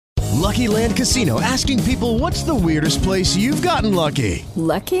Lucky Land Casino, asking people, what's the weirdest place you've gotten lucky?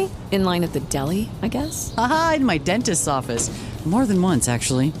 Lucky? In line at the deli, I guess? Aha, in my dentist's office. More than once,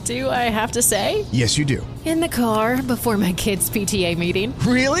 actually. Do I have to say? Yes, you do. In the car before my kids' PTA meeting.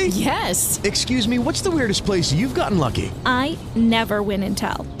 Really? Yes. Excuse me, what's the weirdest place you've gotten lucky? I never win and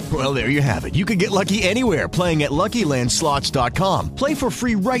tell. Well, there you have it. You can get lucky anywhere, playing at LuckyLandSlots.com. Play for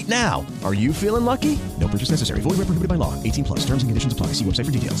free right now. Are you feeling lucky? No purchase necessary. Void where prohibited by law. 18 plus. Terms and conditions apply. See website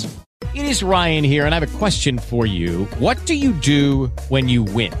for details. It is Ryan here, and I have a question for you. What do you do when you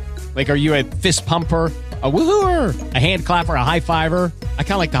win? Like, are you a fist pumper, a woohooer, a hand clapper, a high fiver? I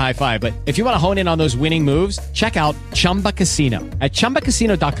kind of like the high five, but if you want to hone in on those winning moves, check out Chumba Casino. At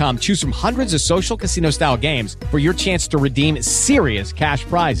ChumbaCasino.com, choose from hundreds of social casino-style games for your chance to redeem serious cash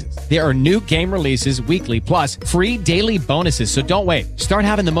prizes. There are new game releases weekly, plus free daily bonuses, so don't wait. Start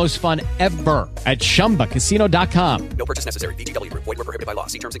having the most fun ever at ChumbaCasino.com. No purchase necessary. VGW. Void where prohibited by law.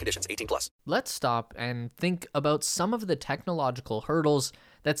 See terms and conditions. 18 plus. Let's stop and think about some of the technological hurdles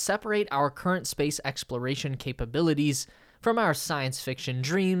that separate our current space exploration capabilities from our science fiction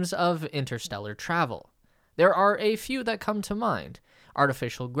dreams of interstellar travel. There are a few that come to mind: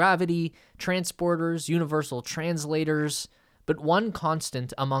 artificial gravity, transporters, universal translators, but one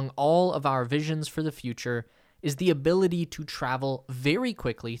constant among all of our visions for the future is the ability to travel very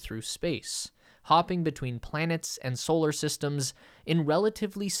quickly through space, hopping between planets and solar systems in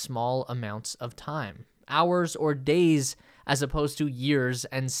relatively small amounts of time, hours or days as opposed to years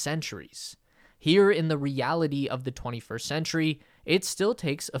and centuries. Here in the reality of the 21st century, it still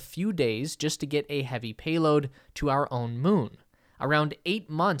takes a few days just to get a heavy payload to our own moon, around 8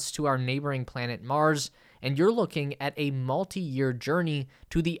 months to our neighboring planet Mars, and you're looking at a multi-year journey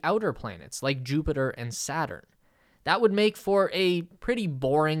to the outer planets like Jupiter and Saturn. That would make for a pretty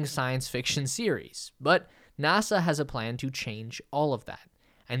boring science fiction series, but NASA has a plan to change all of that,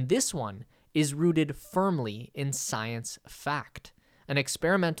 and this one is rooted firmly in science fact. An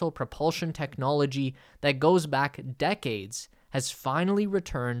experimental propulsion technology that goes back decades has finally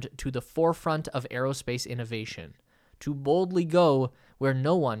returned to the forefront of aerospace innovation. To boldly go where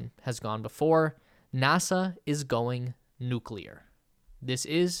no one has gone before, NASA is going nuclear. This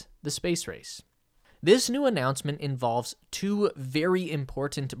is the space race. This new announcement involves two very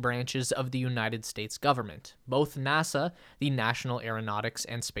important branches of the United States government, both NASA, the National Aeronautics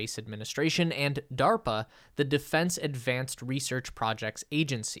and Space Administration, and DARPA, the Defense Advanced Research Projects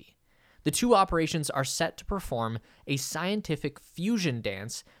Agency. The two operations are set to perform a scientific fusion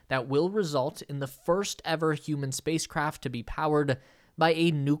dance that will result in the first ever human spacecraft to be powered by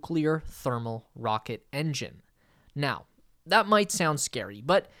a nuclear thermal rocket engine. Now, that might sound scary,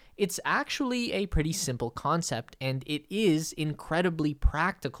 but it's actually a pretty simple concept, and it is incredibly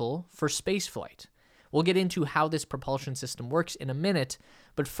practical for spaceflight. We'll get into how this propulsion system works in a minute,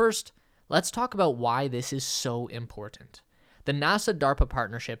 but first, let's talk about why this is so important. The NASA-DARPA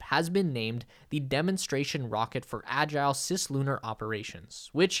partnership has been named the Demonstration Rocket for Agile Cislunar Operations,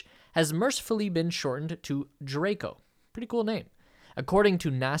 which has mercifully been shortened to DRACO. Pretty cool name. According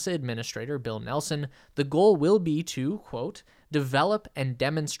to NASA Administrator Bill Nelson, the goal will be to, quote, develop and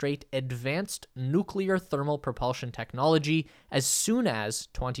demonstrate advanced nuclear thermal propulsion technology as soon as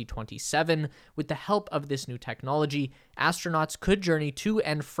 2027. With the help of this new technology, astronauts could journey to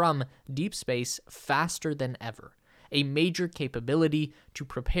and from deep space faster than ever, a major capability to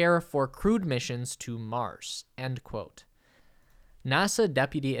prepare for crewed missions to Mars, end quote. NASA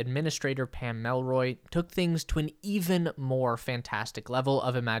Deputy Administrator Pam Melroy took things to an even more fantastic level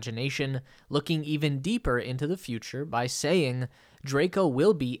of imagination, looking even deeper into the future by saying, DRACO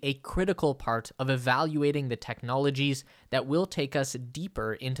will be a critical part of evaluating the technologies that will take us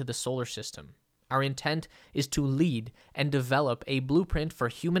deeper into the solar system. Our intent is to lead and develop a blueprint for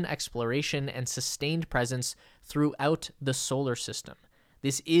human exploration and sustained presence throughout the solar system.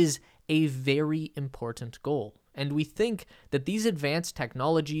 This is a very important goal, and we think that these advanced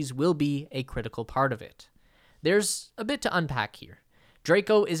technologies will be a critical part of it. There's a bit to unpack here.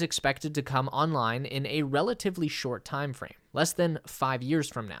 DRACO is expected to come online in a relatively short time frame, less than 5 years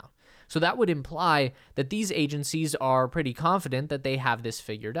from now. So that would imply that these agencies are pretty confident that they have this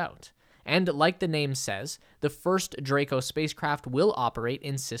figured out. And like the name says, the first DRACO spacecraft will operate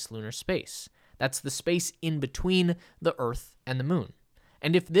in cislunar space. That's the space in between the Earth and the Moon.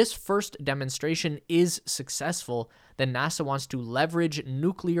 And if this first demonstration is successful, then NASA wants to leverage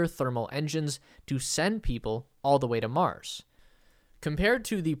nuclear thermal engines to send people all the way to Mars. Compared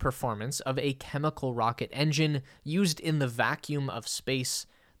to the performance of a chemical rocket engine used in the vacuum of space,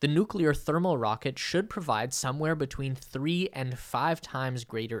 the nuclear thermal rocket should provide somewhere between 3 and 5 times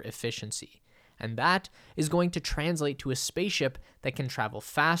greater efficiency. And that is going to translate to a spaceship that can travel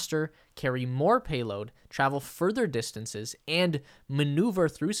faster, carry more payload, travel further distances, and maneuver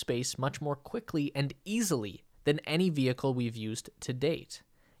through space much more quickly and easily than any vehicle we've used to date.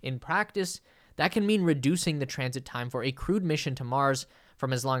 In practice, that can mean reducing the transit time for a crewed mission to Mars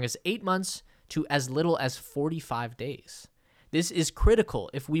from as long as 8 months to as little as 45 days. This is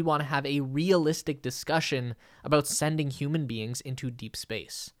critical if we want to have a realistic discussion about sending human beings into deep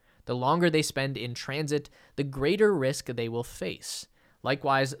space. The longer they spend in transit, the greater risk they will face.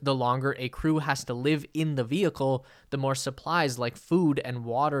 Likewise, the longer a crew has to live in the vehicle, the more supplies like food and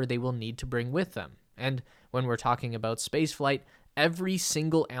water they will need to bring with them. And when we're talking about spaceflight, every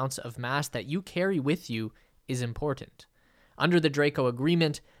single ounce of mass that you carry with you is important. Under the Draco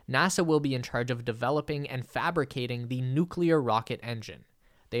Agreement, NASA will be in charge of developing and fabricating the nuclear rocket engine.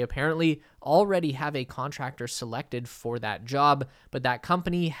 They apparently already have a contractor selected for that job, but that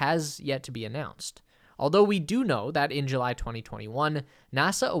company has yet to be announced. Although we do know that in July 2021,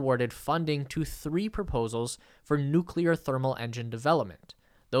 NASA awarded funding to 3 proposals for nuclear thermal engine development.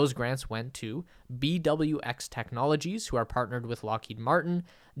 Those grants went to BWX Technologies, who are partnered with Lockheed Martin,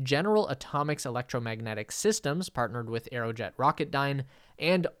 General Atomics Electromagnetic Systems, partnered with Aerojet Rocketdyne,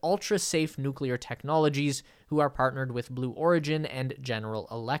 and Ultra Safe Nuclear Technologies, who are partnered with Blue Origin and General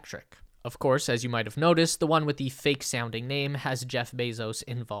Electric. Of course, as you might have noticed, the one with the fake-sounding name has Jeff Bezos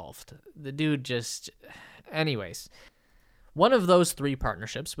involved. The dude just... Anyways. One of those 3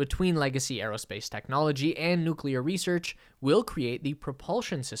 partnerships between Legacy Aerospace Technology and nuclear research will create the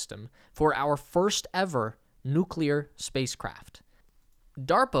propulsion system for our first ever nuclear spacecraft.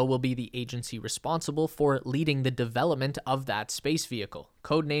 DARPA will be the agency responsible for leading the development of that space vehicle,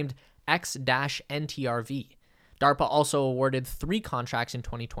 codenamed X-NTRV. DARPA also awarded 3 contracts in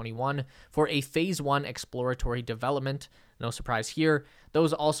 2021 for a Phase 1 exploratory development. No surprise here,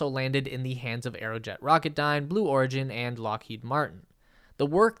 those also landed in the hands of Aerojet Rocketdyne, Blue Origin, and Lockheed Martin. The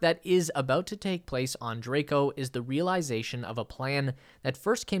work that is about to take place on Draco is the realization of a plan that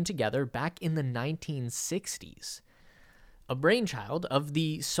first came together back in the 1960s. A brainchild of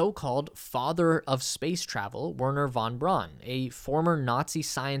the so-called father of space travel, Wernher von Braun, a former Nazi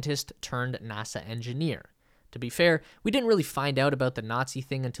scientist turned NASA engineer. To be fair, we didn't really find out about the Nazi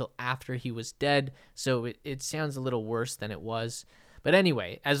thing until after he was dead, so it sounds a little worse than it was. But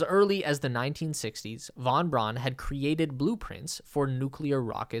anyway, as early as the 1960s, von Braun had created blueprints for nuclear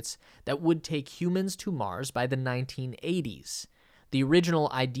rockets that would take humans to Mars by the 1980s. The original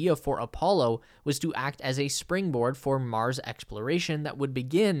idea for Apollo was to act as a springboard for Mars exploration that would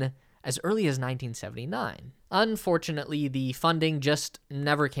begin as early as 1979. Unfortunately, the funding just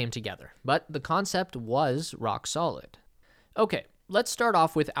never came together, but the concept was rock solid. Okay, let's start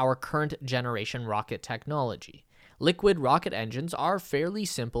off with our current generation rocket technology. Liquid rocket engines are fairly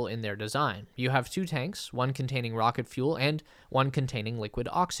simple in their design. You have 2 tanks, one containing rocket fuel and one containing liquid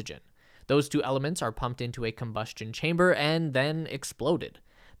oxygen. Those 2 elements are pumped into a combustion chamber and then exploded.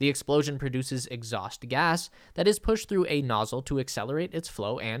 The explosion produces exhaust gas that is pushed through a nozzle to accelerate its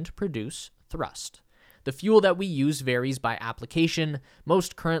flow and produce thrust. The fuel that we use varies by application.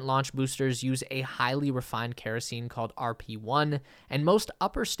 Most current launch boosters use a highly refined kerosene called RP1, and most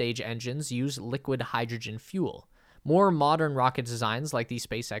upper stage engines use liquid hydrogen fuel. More modern rocket designs like the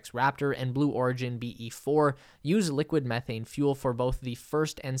SpaceX Raptor and Blue Origin BE-4 use liquid methane fuel for both the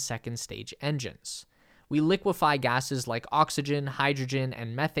first and second stage engines. We liquefy gases like oxygen, hydrogen,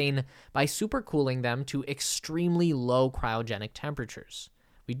 and methane by supercooling them to extremely low cryogenic temperatures.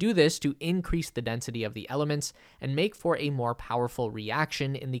 We do this to increase the density of the elements and make for a more powerful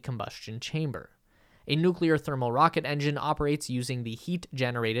reaction in the combustion chamber. A nuclear thermal rocket engine operates using the heat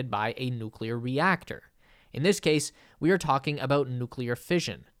generated by a nuclear reactor. In this case, we are talking about nuclear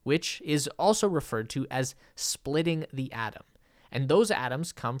fission, which is also referred to as splitting the atom. And those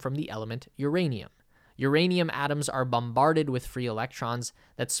atoms come from the element uranium. Uranium atoms are bombarded with free electrons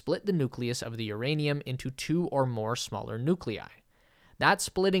that split the nucleus of the uranium into 2 or more smaller nuclei. That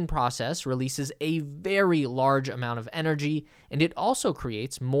splitting process releases a very large amount of energy, and it also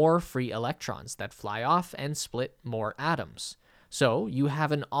creates more free electrons that fly off and split more atoms. So you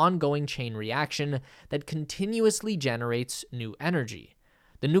have an ongoing chain reaction that continuously generates new energy.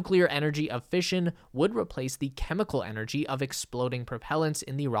 The nuclear energy of fission would replace the chemical energy of exploding propellants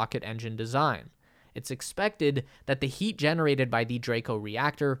in the rocket engine design. It's expected that the heat generated by the Draco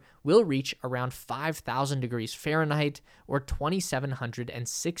reactor will reach around 5,000 degrees Fahrenheit or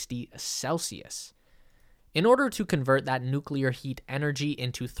 2,760 Celsius. In order to convert that nuclear heat energy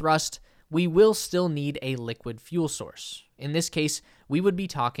into thrust, we will still need a liquid fuel source. In this case, we would be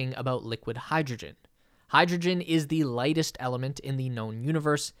talking about liquid hydrogen. Hydrogen is the lightest element in the known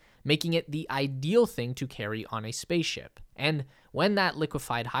universe, making it the ideal thing to carry on a spaceship. And when that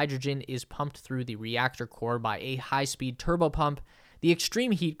liquefied hydrogen is pumped through the reactor core by a high-speed turbopump, the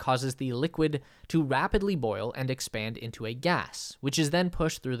extreme heat causes the liquid to rapidly boil and expand into a gas, which is then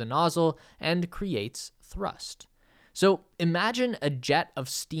pushed through the nozzle and creates thrust. So imagine a jet of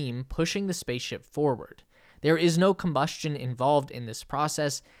steam pushing the spaceship forward. There is no combustion involved in this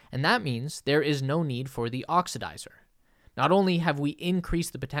process, and that means there is no need for the oxidizer. Not only have we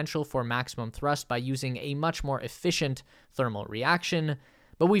increased the potential for maximum thrust by using a much more efficient thermal reaction,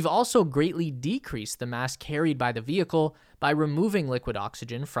 but we've also greatly decreased the mass carried by the vehicle by removing liquid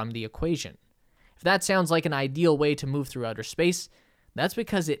oxygen from the equation. If that sounds like an ideal way to move through outer space, that's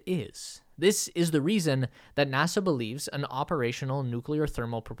because it is. This is the reason that NASA believes an operational nuclear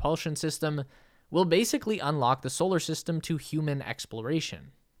thermal propulsion system will basically unlock the solar system to human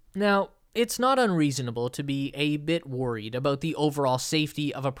exploration. Now, it's not unreasonable to be a bit worried about the overall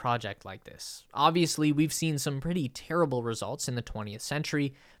safety of a project like this. Obviously, we've seen some pretty terrible results in the 20th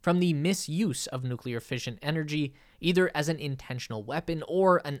century from the misuse of nuclear fission energy, either as an intentional weapon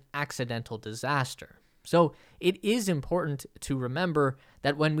or an accidental disaster. So it is important to remember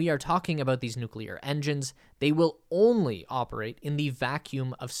that when we are talking about these nuclear engines, they will only operate in the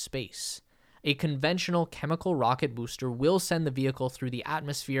vacuum of space. A conventional chemical rocket booster will send the vehicle through the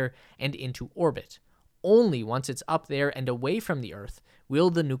atmosphere and into orbit. Only once it's up there and away from the Earth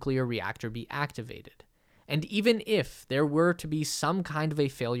will the nuclear reactor be activated. And even if there were to be some kind of a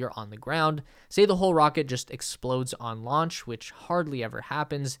failure on the ground, say the whole rocket just explodes on launch, which hardly ever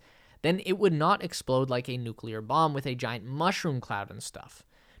happens, then it would not explode like a nuclear bomb with a giant mushroom cloud and stuff.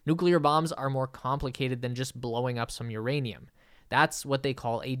 Nuclear bombs are more complicated than just blowing up some uranium. That's what they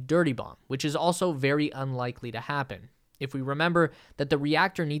call a dirty bomb, which is also very unlikely to happen. If we remember that the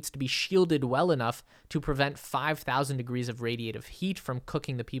reactor needs to be shielded well enough to prevent 5,000 degrees of radiative heat from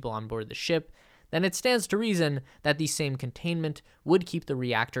cooking the people on board the ship, then it stands to reason that the same containment would keep the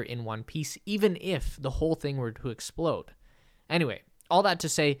reactor in one piece, even if the whole thing were to explode. Anyway, all that to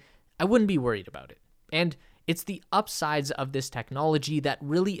say, I wouldn't be worried about it. And it's the upsides of this technology that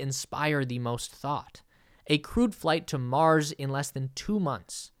really inspire the most thought. A crewed flight to Mars in less than 2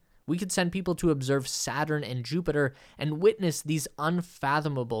 months. We could send people to observe Saturn and Jupiter and witness these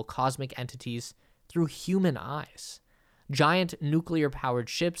unfathomable cosmic entities through human eyes. Giant nuclear-powered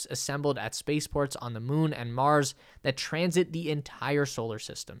ships assembled at spaceports on the Moon and Mars that transit the entire solar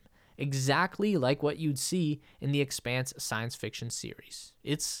system, exactly like what you'd see in the Expanse science fiction series.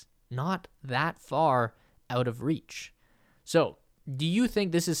 It's not that far out of reach. So, do you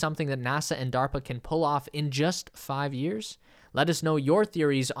think this is something that NASA and DARPA can pull off in just 5 years? Let us know your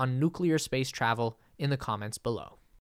theories on nuclear space travel in the comments below.